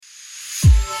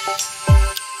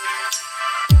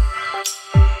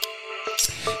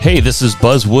Hey, this is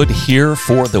Buzz Wood here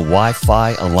for the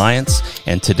Wi-Fi Alliance,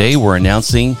 and today we're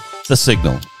announcing The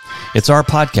Signal. It's our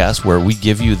podcast where we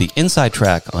give you the inside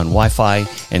track on Wi-Fi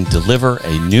and deliver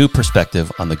a new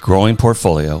perspective on the growing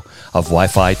portfolio of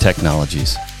Wi-Fi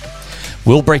technologies.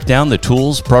 We'll break down the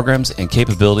tools, programs, and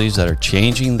capabilities that are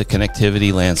changing the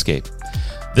connectivity landscape.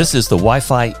 This is the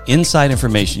Wi-Fi inside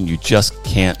information you just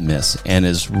can't miss and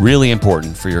is really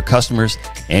important for your customers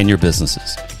and your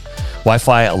businesses.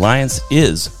 Wi-Fi Alliance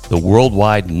is the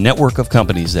worldwide network of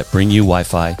companies that bring you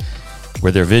Wi-Fi,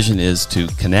 where their vision is to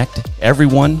connect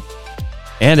everyone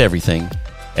and everything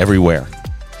everywhere.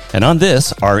 And on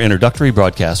this, our introductory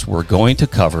broadcast, we're going to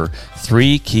cover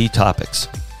 3 key topics.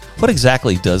 What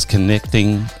exactly does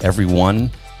connecting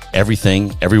everyone,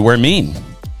 everything, everywhere mean?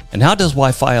 And how does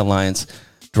Wi-Fi Alliance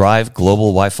drive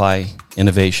global Wi-Fi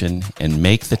innovation and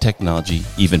make the technology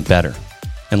even better?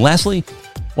 And lastly,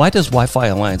 why does Wi-Fi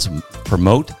Alliance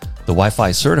promote the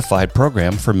Wi-Fi Certified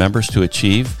program for members to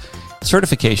achieve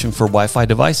certification for Wi-Fi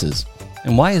devices?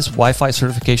 And why is Wi-Fi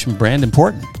certification brand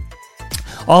important?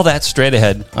 All that straight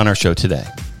ahead on our show today.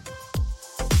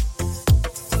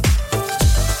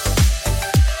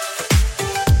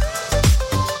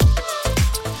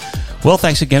 Well,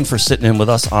 thanks again for sitting in with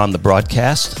us on the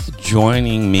broadcast.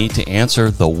 Joining me to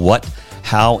answer the what,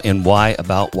 how, and why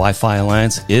about Wi-Fi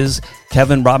Alliance is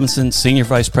Kevin Robinson, Senior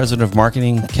Vice President of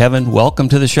Marketing. Kevin, welcome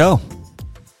to the show.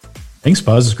 Thanks,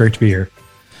 Buzz. It's great to be here.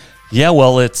 Yeah,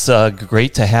 well, it's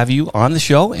great to have you on the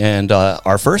show and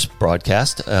our first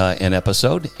broadcast and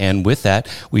episode. And with that,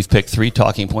 we've picked 3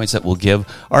 talking points that will give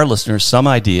our listeners some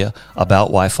idea about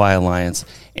Wi-Fi Alliance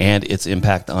and its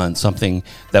impact on something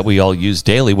that we all use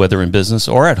daily, whether in business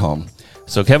or at home.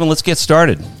 So, Kevin, let's get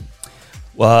started.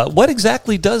 What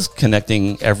exactly does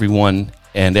connecting everyone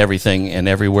and everything and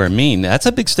everywhere mean? That's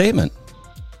a big statement.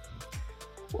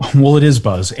 Well, it is,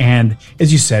 Buzz. And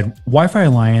as you said, Wi-Fi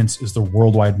Alliance is the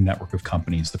worldwide network of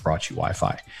companies that brought you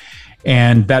Wi-Fi.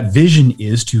 And that vision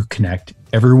is to connect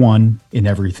everyone and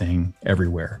everything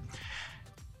everywhere.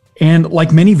 And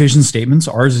like many vision statements,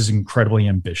 ours is incredibly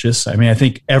ambitious. I mean, I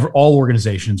think all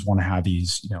organizations want to have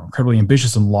these, incredibly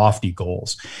ambitious and lofty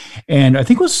goals. And I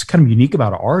think what's kind of unique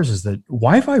about ours is that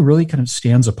Wi-Fi really kind of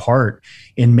stands apart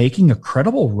in making a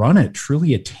credible run at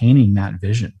truly attaining that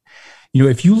vision.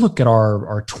 If you look at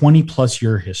our 20 plus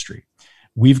year history,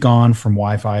 we've gone from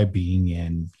Wi-Fi being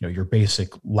in, your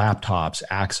basic laptops,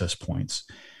 access points,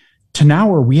 to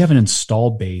now where we have an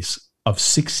installed base of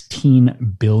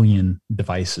 16 billion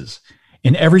devices.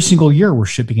 And every single year, we're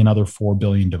shipping another 4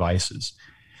 billion devices.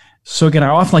 So again, I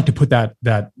often like to put that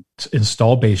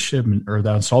installed base shipment or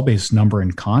that installed base number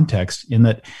in context in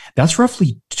that that's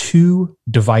roughly 2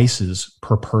 devices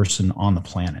per person on the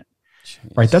planet.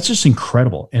 Jeez. Right? That's just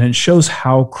incredible. And it shows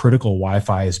how critical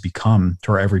Wi-Fi has become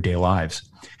to our everyday lives.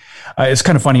 It's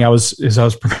kind of funny. As I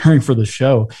was preparing for the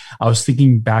show, I was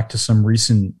thinking back to some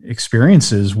recent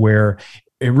experiences where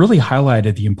it really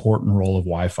highlighted the important role of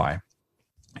Wi-Fi.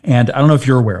 And I don't know if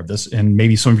you're aware of this, and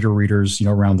maybe some of your readers,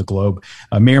 around the globe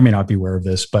may or may not be aware of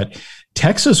this, but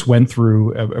Texas went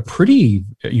through a pretty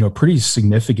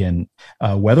significant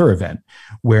weather event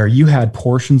where you had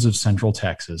portions of central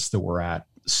Texas that were at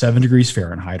 7 degrees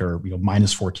Fahrenheit or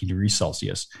minus 14 degrees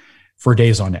Celsius for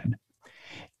days on end.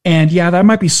 And yeah, that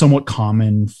might be somewhat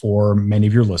common for many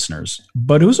of your listeners,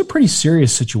 but it was a pretty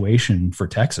serious situation for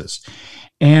Texas.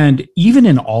 And even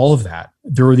in all of that,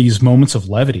 there were these moments of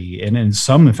levity. And in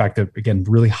some, in fact, that again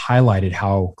really highlighted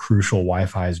how crucial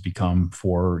Wi-Fi has become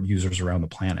for users around the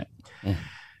planet. Mm.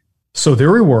 So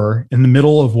there we were in the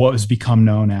middle of what has become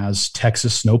known as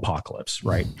Texas snowpocalypse,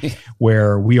 right?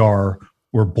 Where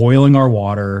we're boiling our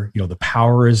water, the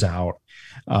power is out.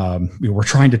 We're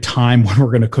trying to time when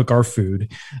we're going to cook our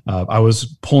food. I was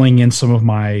pulling in some of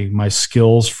my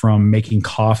skills from making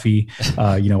coffee,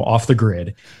 off the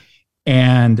grid.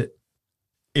 And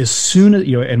as soon as,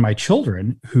 and my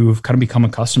children who've kind of become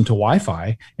accustomed to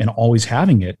Wi-Fi and always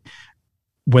having it,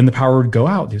 when the power would go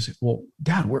out, they say, well,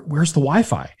 Dad, where's the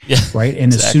Wi-Fi? Yeah, right.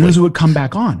 And exactly. As soon as it would come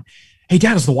back on, hey,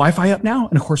 Dad, is the Wi-Fi up now?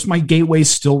 And of course, my gateway's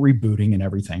still rebooting and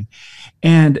everything.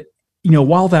 And,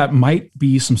 while that might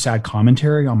be some sad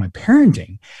commentary on my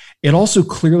parenting, it also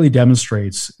clearly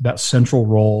demonstrates that central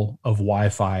role of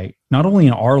Wi-Fi, not only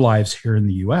in our lives here in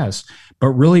the US, but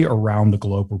really around the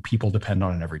globe where people depend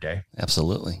on it every day.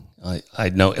 Absolutely. I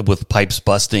know with pipes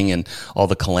busting and all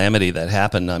the calamity that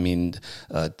happened, I mean,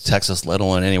 Texas, let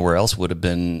alone anywhere else, would have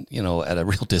been, at a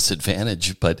real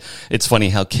disadvantage. But it's funny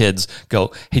how kids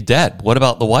go, hey, Dad, what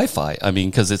about the Wi-Fi? I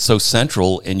mean, because it's so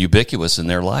central and ubiquitous in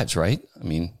their lives, right? I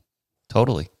mean,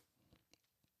 totally.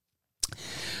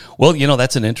 Well,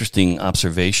 that's an interesting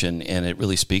observation, and it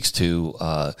really speaks to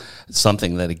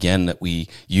something that, again, that we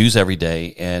use every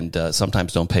day and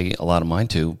sometimes don't pay a lot of mind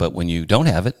to. But when you don't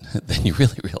have it, then you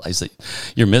really realize that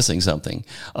you're missing something.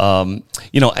 And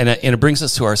it brings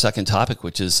us to our second topic,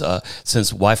 which is since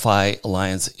Wi-Fi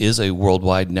Alliance is a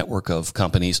worldwide network of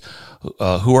companies,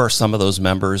 who are some of those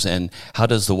members, and how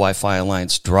does the Wi-Fi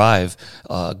Alliance drive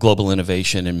global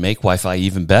innovation and make Wi-Fi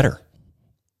even better?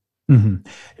 Mm-hmm.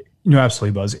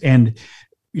 Absolutely, Buzz. And,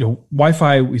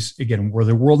 Wi-Fi, we're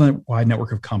the worldwide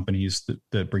network of companies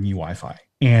that bring you Wi-Fi.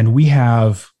 And we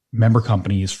have member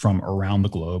companies from around the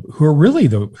globe who are really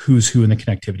the who's who in the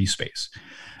connectivity space.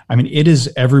 I mean, it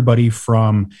is everybody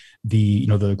from the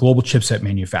global chipset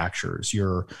manufacturers,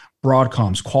 your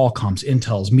Broadcoms, Qualcomms,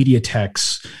 Intels,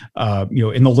 MediaTeks,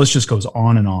 and the list just goes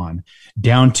on,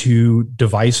 down to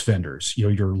device vendors,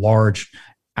 your large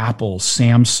Apple,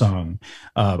 Samsung,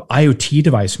 IoT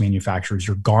device manufacturers,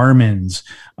 your Garmin's,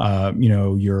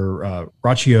 your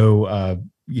Rachio,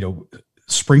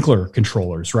 sprinkler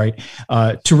controllers, right?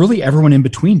 To really everyone in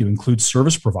between, to include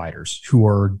service providers who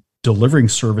are delivering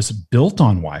service built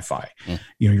on Wi-Fi.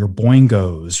 Your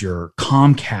Boingos, your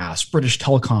Comcast, British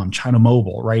Telecom, China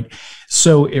Mobile, right?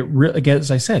 So again,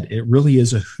 as I said, it really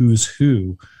is a who's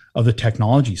who of the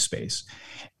technology space.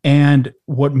 And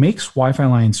what makes Wi-Fi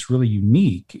Alliance really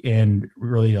unique and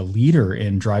really a leader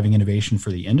in driving innovation for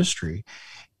the industry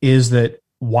is that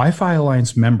Wi-Fi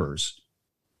Alliance members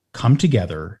come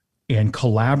together and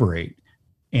collaborate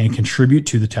and contribute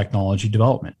to the technology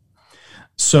development.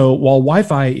 So while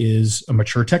Wi-Fi is a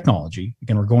mature technology,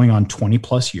 again, we're going on 20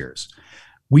 plus years,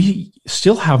 we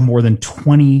still have more than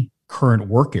 20 current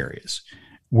work areas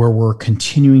where we're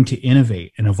continuing to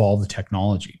innovate and evolve the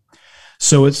technology.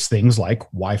 So it's things like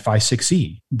Wi-Fi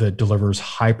 6E that delivers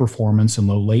high performance and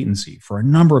low latency for a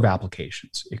number of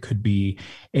applications. It could be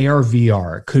AR,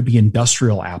 VR, it could be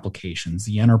industrial applications,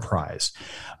 the enterprise,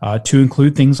 to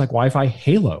include things like Wi-Fi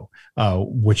Halo,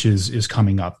 which is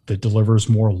coming up, that delivers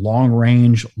more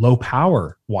long-range,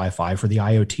 low-power Wi-Fi for the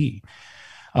IoT.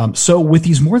 So with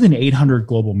these more than 800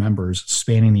 global members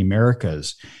spanning the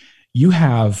Americas, you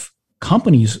have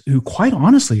companies who quite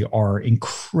honestly are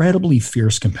incredibly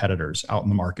fierce competitors out in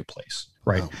the marketplace,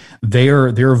 right?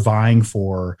 Wow. They're vying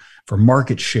for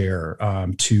market share,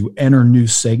 to enter new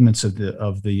segments of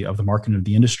the market and of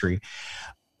the industry.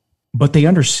 But they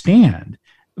understand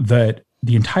that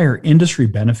the entire industry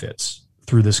benefits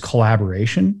through this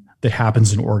collaboration that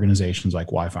happens in organizations like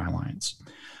Wi-Fi Alliance.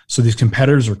 So these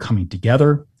competitors are coming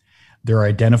together, they're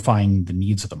identifying the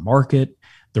needs of the market,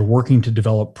 they're working to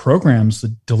develop programs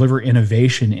that deliver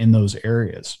innovation in those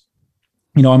areas.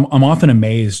 I'm often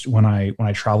amazed when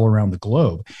I travel around the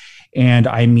globe and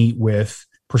I meet with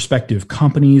prospective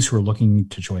companies who are looking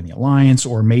to join the Alliance,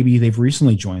 or maybe they've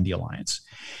recently joined the Alliance.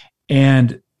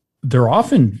 And they're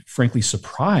often, frankly,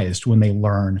 surprised when they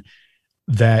learn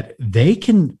that they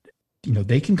can come to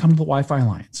the Wi-Fi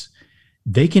Alliance.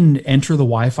 They can enter the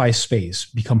Wi-Fi space,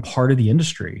 become part of the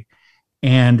industry,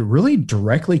 and really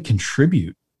directly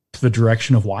contribute to the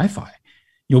direction of Wi-Fi.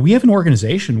 We have an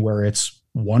organization where it's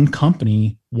one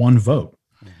company, one vote.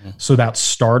 Mm-hmm. So that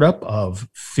startup of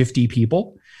 50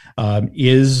 people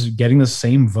is getting the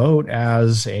same vote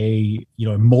as a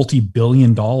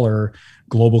multi-billion-dollar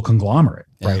global conglomerate,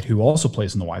 right? Who also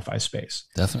plays in the Wi-Fi space.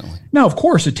 Definitely. Now, of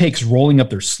course, it takes rolling up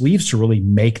their sleeves to really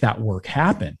make that work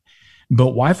happen. But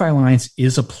Wi-Fi Alliance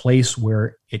is a place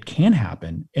where it can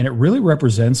happen, and it really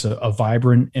represents a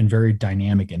vibrant and very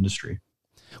dynamic industry.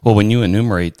 Well, when you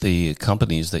enumerate the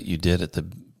companies that you did at the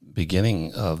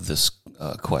beginning of this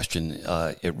question,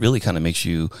 it really kind of makes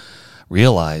you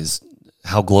realize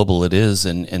how global it is.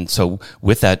 And so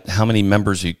with that, how many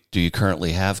members do you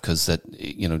currently have? Because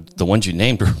the ones you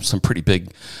named are some pretty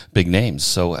big names.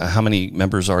 So how many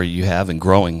members are you have and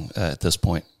growing at this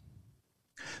point?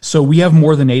 So we have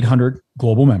more than 800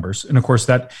 global members. And of course,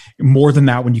 that more than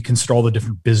that when you consider all the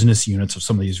different business units of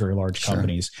some of these very large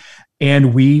companies. Sure.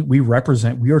 And we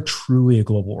are truly a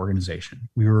global organization.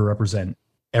 We represent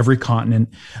every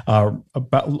continent. About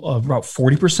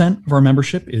 40% of our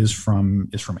membership is from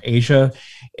Asia,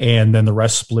 and then the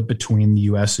rest split between the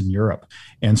US and Europe.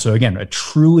 And so again, a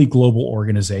truly global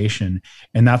organization.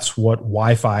 And that's what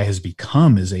Wi-Fi has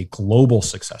become, is a global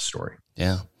success story.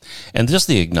 Yeah. And just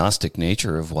the agnostic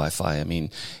nature of Wi-Fi. I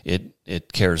mean,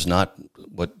 it cares not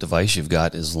what device you've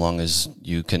got as long as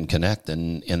you can connect.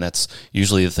 And that's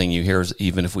usually the thing you hear is,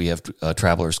 even if we have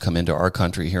travelers come into our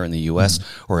country here in the U.S.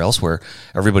 or elsewhere,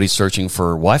 everybody's searching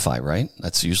for Wi-Fi, right?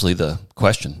 That's usually the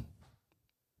question.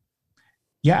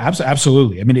 Yeah,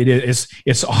 absolutely. I mean,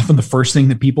 it's often the first thing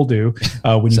that people do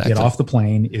when you get off the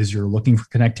plane is you're looking for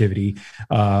connectivity.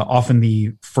 Often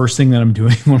the first thing that I'm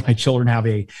doing when my children have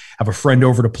a friend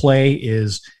over to play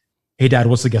is, hey, Dad,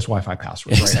 what's the guest Wi-Fi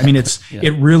password? Right? I mean,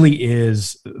 it really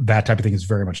is that type of thing is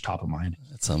very much top of mind.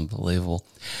 That's unbelievable.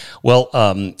 Well,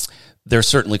 there's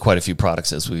certainly quite a few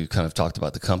products, as we've kind of talked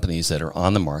about, the companies that are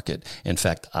on the market. In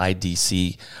fact,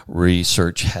 IDC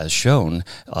research has shown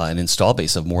an install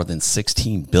base of more than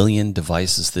 16 billion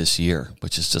devices this year,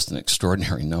 which is just an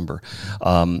extraordinary number.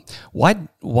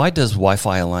 Why does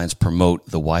Wi-Fi Alliance promote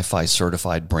the Wi-Fi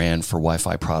certified brand for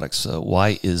Wi-Fi products?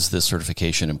 Why is this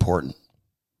certification important?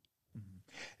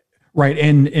 Right.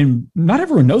 And not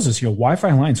everyone knows this. Wi-Fi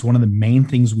Alliance, one of the main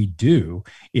things we do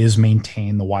is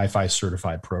maintain the Wi-Fi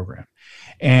certified program.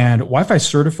 And Wi-Fi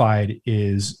certified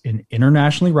is an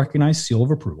internationally recognized seal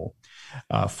of approval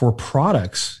for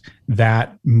products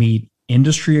that meet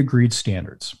industry agreed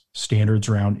standards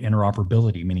around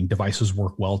interoperability, meaning devices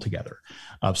work well together,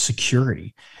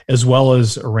 security, as well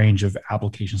as a range of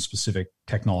application specific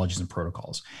technologies and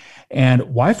protocols. And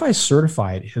Wi-Fi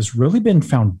certified has really been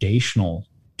foundational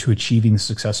to achieving the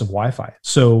success of Wi-Fi.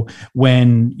 So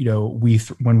when we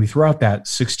throw out that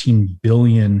 16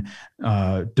 billion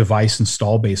device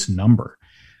install base number,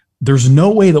 there's no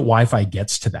way that Wi-Fi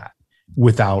gets to that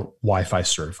without Wi-Fi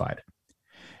certified.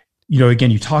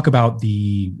 Again, you talk about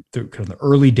the kind of the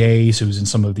early days. It was in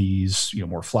some of these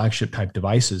more flagship type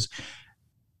devices.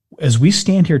 As we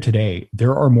stand here today,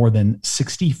 there are more than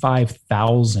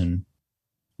 65,000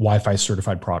 Wi-Fi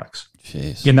certified products.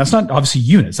 Jeez. Again, that's not obviously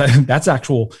units. That's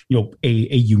actual, a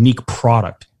unique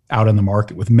product out in the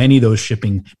market, with many of those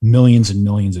shipping millions and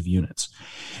millions of units.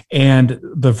 And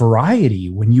the variety,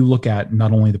 when you look at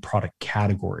not only the product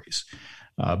categories,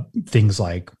 things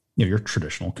like your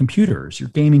traditional computers, your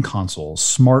gaming consoles,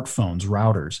 smartphones,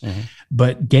 routers,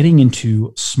 but getting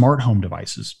into smart home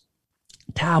devices,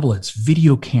 tablets,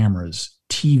 video cameras,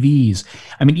 TVs.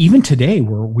 I mean, even today,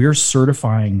 we're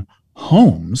certifying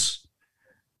homes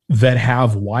that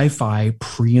have Wi-Fi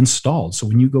pre-installed. So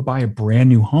when you go buy a brand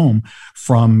new home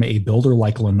from a builder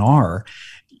like Lennar,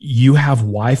 you have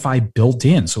Wi-Fi built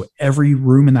in. So every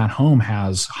room in that home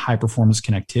has high performance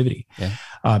connectivity.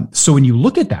 Yeah. So when you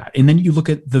look at that, and then you look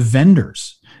at the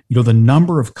vendors, the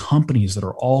number of companies that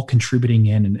are all contributing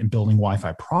in and building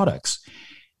Wi-Fi products,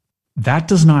 that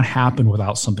does not happen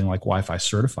without something like Wi-Fi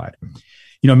certified.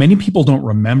 Many people don't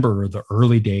remember the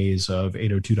early days of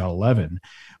 802.11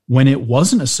 when it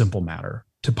wasn't a simple matter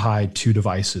to buy two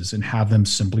devices and have them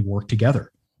simply work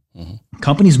together.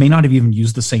 Companies may not have even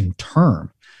used the same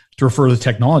term to refer to the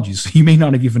technologies. You may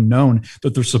not have even known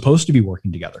that they're supposed to be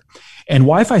working together. And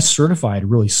Wi-Fi certified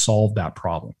really solved that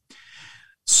problem.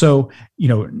 So,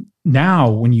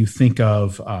 now when you think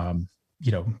of,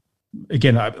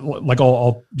 again,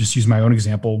 I'll just use my own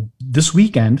example. This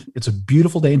weekend, it's a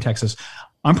beautiful day in Texas.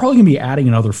 I'm probably going to be adding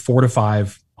another 4 to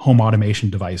 5 home automation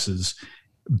devices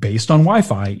based on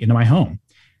Wi-Fi into my home.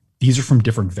 These are from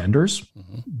different vendors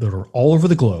that are all over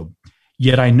the globe.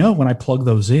 Yet I know when I plug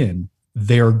those in,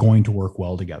 they're going to work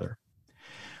well together.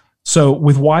 So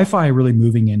with Wi-Fi really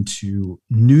moving into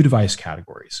new device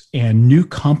categories and new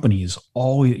companies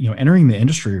always, entering the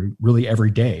industry really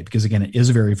every day, because again, it is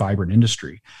a very vibrant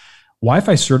industry.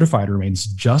 Wi-Fi certified remains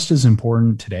just as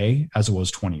important today as it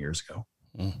was 20 years ago.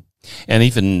 And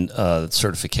even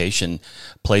certification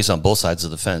plays on both sides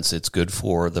of the fence. It's good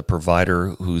for the provider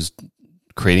who's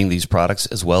creating these products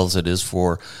as well as it is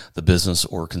for the business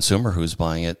or consumer who's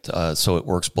buying it. So it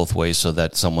works both ways, so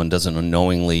that someone doesn't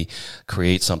unknowingly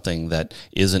create something that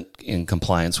isn't in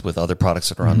compliance with other products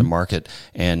that are on the market,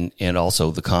 and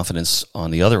also the confidence on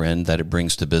the other end that it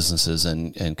brings to businesses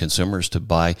and consumers to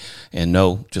buy and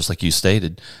know, just like you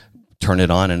stated, turn it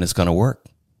on and it's going to work,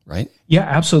 right? Yeah,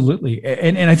 absolutely.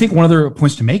 And I think one of the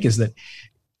points to make is that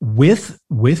with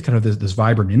kind of this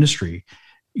vibrant industry,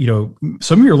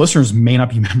 some of your listeners may not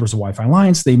be members of Wi-Fi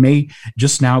Alliance. They may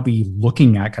just now be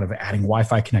looking at kind of adding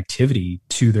Wi-Fi connectivity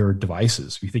to their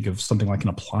devices. If you think of something like an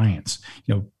appliance,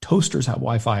 toasters have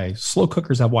Wi-Fi, slow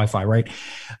cookers have Wi-Fi, right?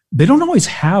 They don't always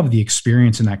have the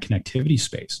experience in that connectivity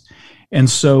space. And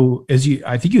so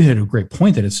I think you hit a great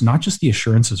point that it's not just the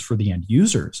assurances for the end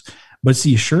users, but it's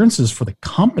the assurances for the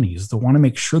companies that want to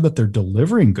make sure that they're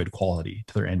delivering good quality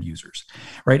to their end users,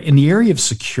 right? In the area of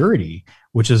security,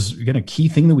 which is, again, a key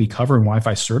thing that we cover in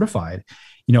Wi-Fi certified,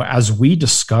 as we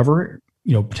discover,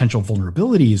 potential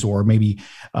vulnerabilities or maybe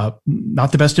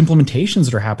not the best implementations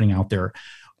that are happening out there,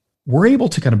 we're able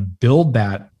to kind of build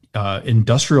that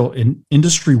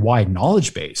industry-wide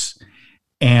knowledge base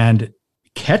and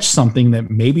catch something that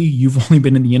maybe you've only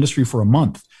been in the industry for a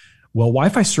month, Well,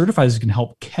 Wi-Fi Certified can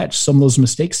help catch some of those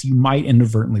mistakes you might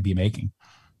inadvertently be making.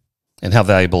 And how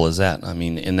valuable is that? I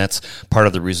mean, and that's part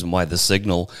of the reason why the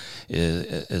Signal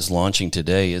is launching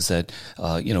today is that,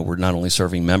 we're not only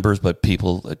serving members, but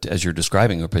people, as you're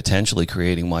describing, are potentially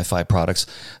creating Wi-Fi products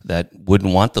that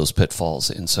wouldn't want those pitfalls.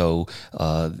 And so,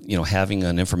 having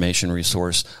an information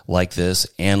resource like this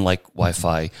and like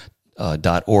Wi-Fi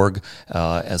 .org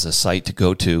as a site to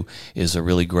go to is a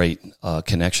really great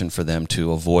connection for them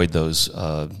to avoid those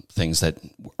things that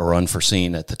are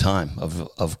unforeseen at the time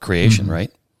of creation, right?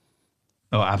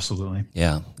 Oh, absolutely.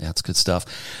 Yeah, that's good stuff.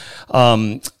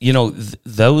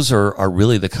 Those are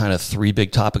really the kind of three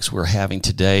big topics we're having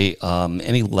today.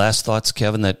 Any last thoughts,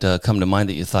 Kevin, that come to mind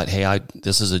that you thought, hey,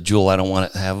 this is a jewel I don't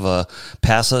want to have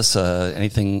pass us?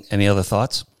 Any other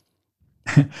thoughts?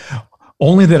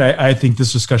 Only that I think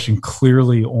this discussion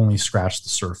clearly only scratched the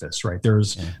surface, right? There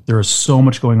is so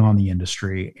much going on in the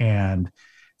industry, and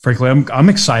frankly, I'm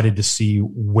excited to see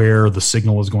where the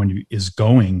Signal is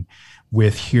going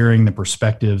with hearing the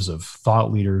perspectives of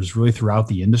thought leaders really throughout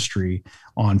the industry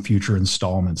on future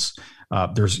installments.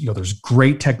 There's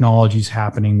great technologies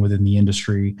happening within the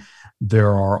industry.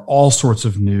 There are all sorts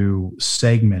of new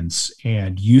segments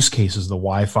and use cases the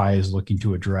Wi-Fi is looking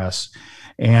to address.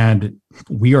 And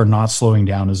we are not slowing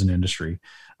down as an industry.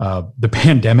 The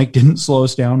pandemic didn't slow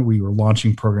us down. We were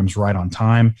launching programs right on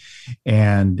time.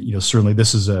 And, certainly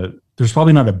there's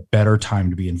probably not a better time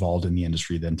to be involved in the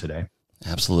industry than today.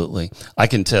 Absolutely. I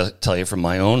can tell you from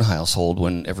my own household,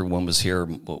 when everyone was here,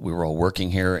 we were all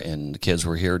working here and the kids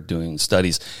were here doing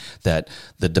studies, that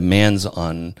the demands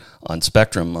on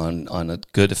Spectrum, on a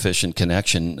good, efficient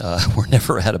connection, were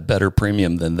never at a better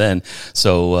premium than then.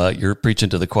 So you're preaching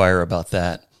to the choir about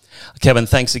that. Kevin,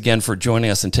 thanks again for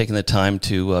joining us and taking the time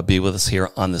to be with us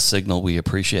here on The Signal. We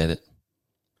appreciate it.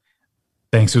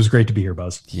 Thanks. It was great to be here,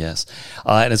 Buzz. Yes.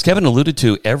 And as Kevin alluded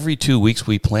to, every 2 weeks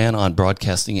we plan on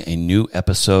broadcasting a new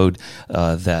episode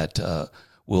that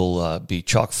will be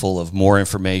chock full of more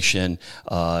information,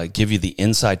 give you the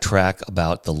inside track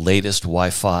about the latest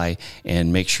Wi-Fi,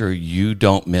 and make sure you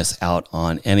don't miss out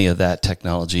on any of that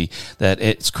technology, that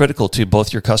it's critical to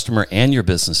both your customer and your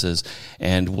businesses.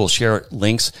 And we'll share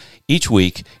links each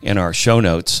week in our show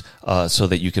notes so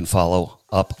that you can follow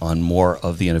up on more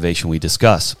of the innovation we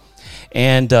discuss.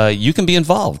 And you can be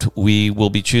involved. We will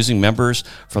be choosing members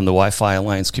from the Wi-Fi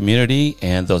Alliance community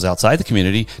and those outside the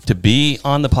community to be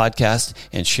on the podcast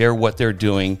and share what they're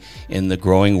doing in the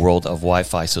growing world of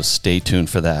Wi-Fi. So stay tuned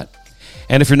for that.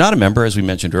 And if you're not a member, as we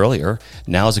mentioned earlier,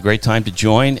 now is a great time to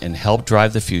join and help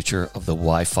drive the future of the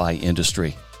Wi-Fi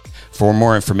industry. For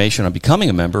more information on becoming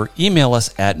a member, email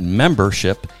us at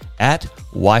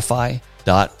membership@wifi.org.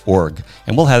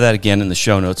 And we'll have that again in the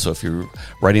show notes. So if you're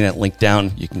writing that link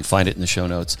down, you can find it in the show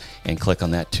notes and click on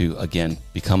that to, again,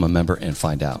 become a member and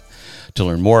find out. To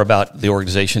learn more about the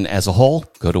organization as a whole,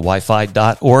 go to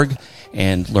wifi.org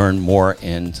and learn more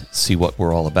and see what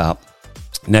we're all about.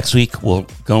 Next week, we're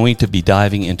going to be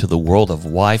diving into the world of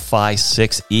Wi-Fi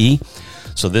 6E.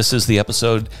 So this is the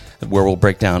episode where we'll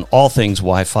break down all things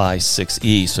Wi-Fi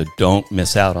 6E, so don't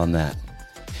miss out on that.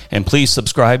 And please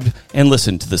subscribe and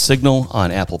listen to The Signal on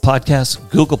Apple Podcasts,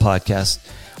 Google Podcasts,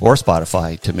 or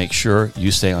Spotify to make sure you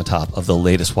stay on top of the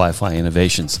latest Wi-Fi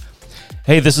innovations.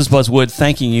 Hey, this is Buzz Wood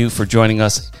thanking you for joining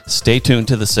us. Stay tuned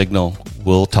to The Signal.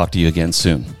 We'll talk to you again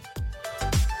soon.